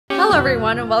Hello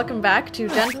everyone and welcome back to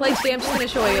Jen Plays. Today I'm just going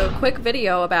to show you a quick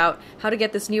video about how to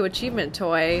get this new achievement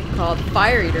toy called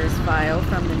EATER'S VIAL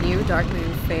from the new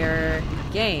Darkmoon Faire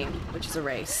game, which is a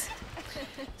race.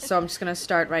 So I'm just going to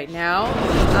start right now.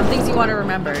 Things you want to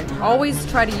remember. Always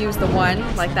try to use the one,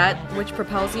 like that, which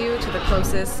propels you to the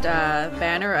closest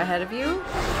banner ahead of you.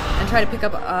 And try to pick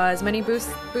up as many boots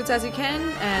as you can.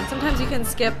 And sometimes you can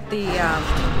skip the,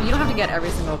 you don't have to get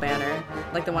every single banner,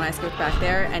 like the one I skipped back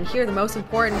there. And here, the most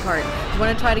important part, you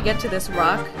want to try to get to this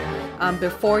rock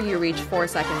before you reach 4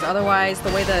 seconds. Otherwise,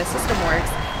 the way the system works,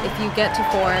 if you get to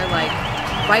 4, like,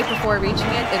 right before reaching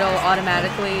it, it'll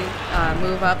automatically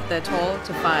move up the toll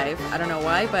to 5. I don't know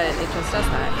why, but it just does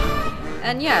that.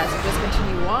 And yeah, so just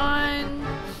continue on.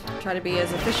 Try to be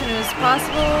as efficient as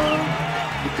possible.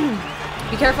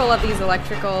 Be careful of these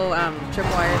electrical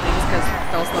tripwire things because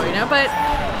they'll slow you down. But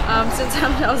since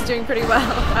I was doing pretty well,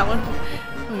 that one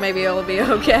maybe it'll be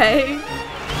okay.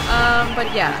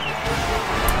 But yeah.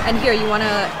 And here you want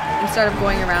to, instead of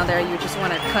going around there, you just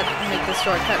want to make this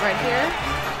shortcut right here.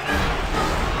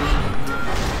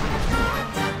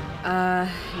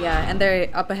 Yeah, and there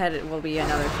up ahead it will be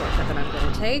another shortcut that I'm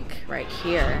going to take right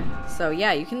here. So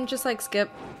yeah, you can just like skip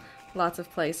lots of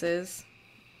places.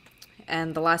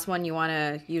 And the last one you want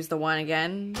to use the one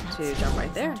again to jump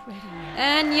right there.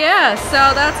 And yeah,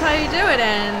 so that's how you do it.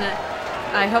 And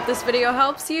I hope this video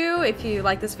helps you. If you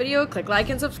like this video, click like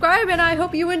and subscribe. And I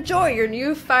hope you enjoy your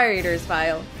new EATER'S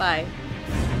VIAL. Bye.